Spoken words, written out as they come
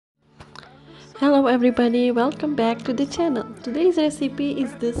Hello everybody, welcome back to the channel. Today's recipe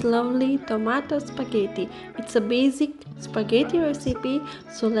is this lovely tomato spaghetti. It's a basic spaghetti recipe,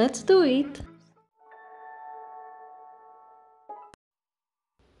 so let's do it.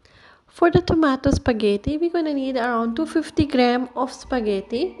 For the tomato spaghetti, we're gonna need around 250 grams of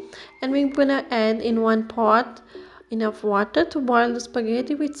spaghetti, and we're gonna add in one pot enough water to boil the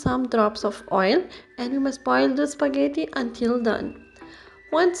spaghetti with some drops of oil, and we must boil the spaghetti until done.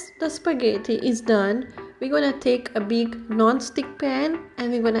 Once the spaghetti is done, we're gonna take a big non-stick pan and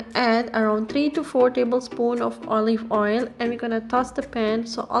we're gonna add around 3 to 4 tablespoons of olive oil, and we're gonna toss the pan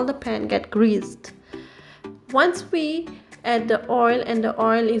so all the pan get greased. Once we add the oil and the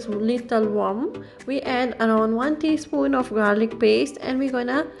oil is little warm, we add around 1 teaspoon of garlic paste, and we're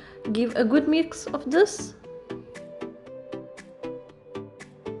gonna give a good mix of this.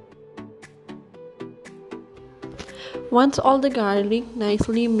 Once all the garlic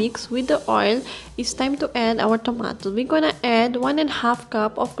nicely mixed with the oil, it's time to add our tomatoes. We're gonna add 1.5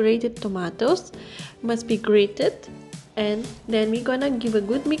 cup of grated tomatoes. Must be grated, and then we're gonna give a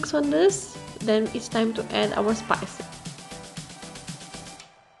good mix on this. Then it's time to add our spices.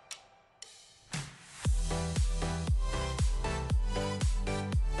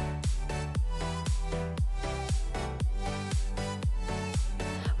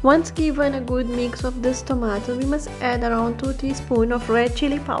 Once given a good mix of this tomato, we must add around 2 teaspoons of red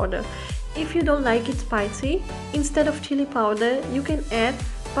chili powder. If you don't like it spicy, instead of chili powder, you can add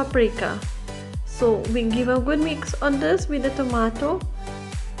paprika. So we give a good mix on this with the tomato.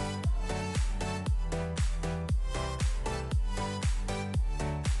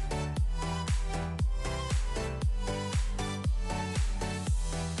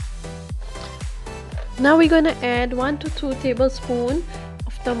 Now we're gonna add 1 to 2 tablespoons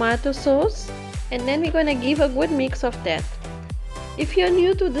tomato sauce, and then we're gonna give a good mix of that. If you're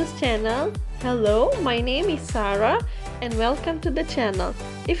new to this channel, hello, my name is Sarah and welcome to the channel.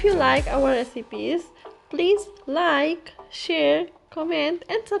 If you like our recipes, please like, share, comment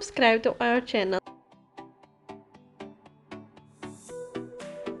and subscribe to our channel.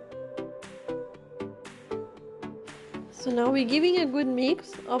 So now we're giving a good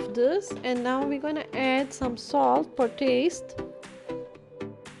mix of this, and now we're gonna add some salt for taste.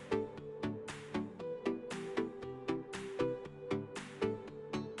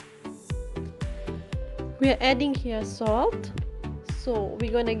 We are adding here salt, so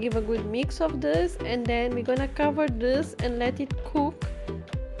we're gonna give a good mix of this, and then we're gonna cover this and let it cook.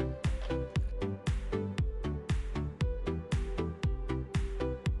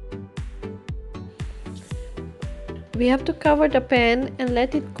 We have to cover the pan and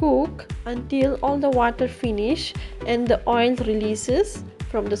let it cook until all the water finish and the oil releases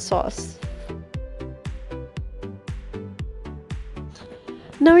from the sauce.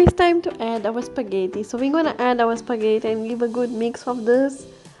 Now it's time to add our spaghetti. So we're gonna add our spaghetti and give a good mix of this,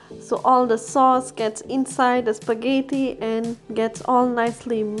 so all the sauce gets inside the spaghetti and gets all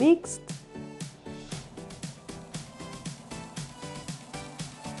nicely mixed.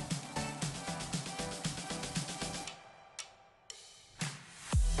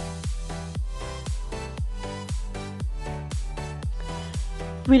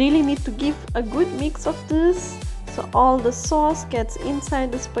 We really need to give a good mix of this, so all the sauce gets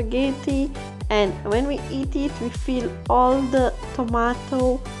inside the spaghetti, and when we eat it, we feel all the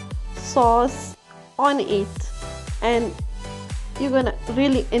tomato sauce on it, and you're gonna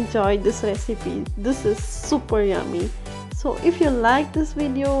really enjoy this recipe. This is super yummy. So if you like this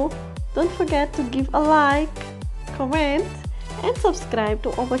video, don't forget to give a like, comment and subscribe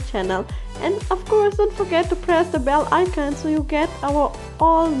to our channel, and of course don't forget to press the bell icon so you get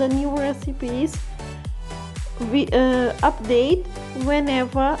all the new recipes we update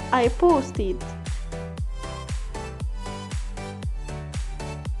whenever I post it.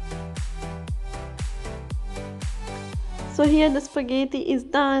 So here the spaghetti is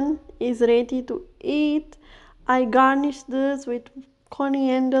done, is ready to eat. I garnish this with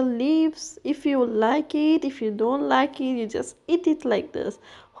coriander leaves. If you like it, if you don't like it, you just eat it like this.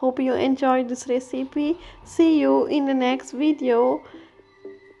 Hope you enjoyed this recipe. See you in the next video.